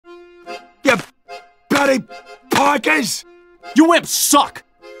bloody parkas! You imps suck!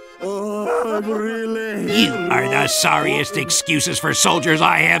 Really? You are the sorriest excuses for soldiers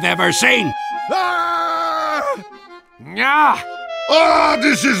I have ever seen! Ah! Ah! Oh,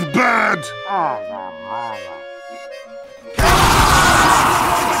 this is bad!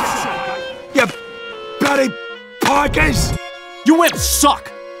 You bloody parkas! You imps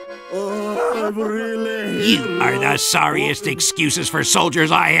suck! Really? You are the sorriest excuses for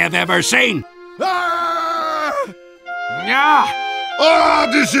soldiers I have ever seen! Ah! Ah! Oh,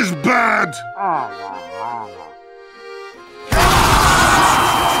 this is bad!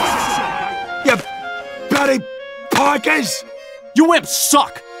 You bloody parkas! You imps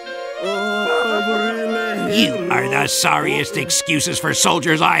suck! Really? You are the sorriest excuses for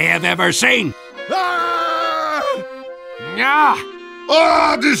soldiers I have ever seen! Ah! Ah!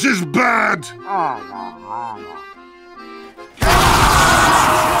 Oh, this is bad!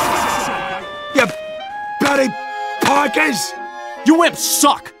 You bloody parkas! You imps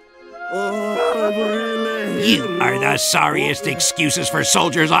suck! Really? You are the sorriest excuses for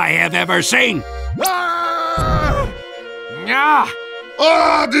soldiers I have ever seen! Ah! Ah!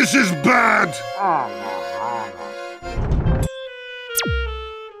 Oh, this is bad!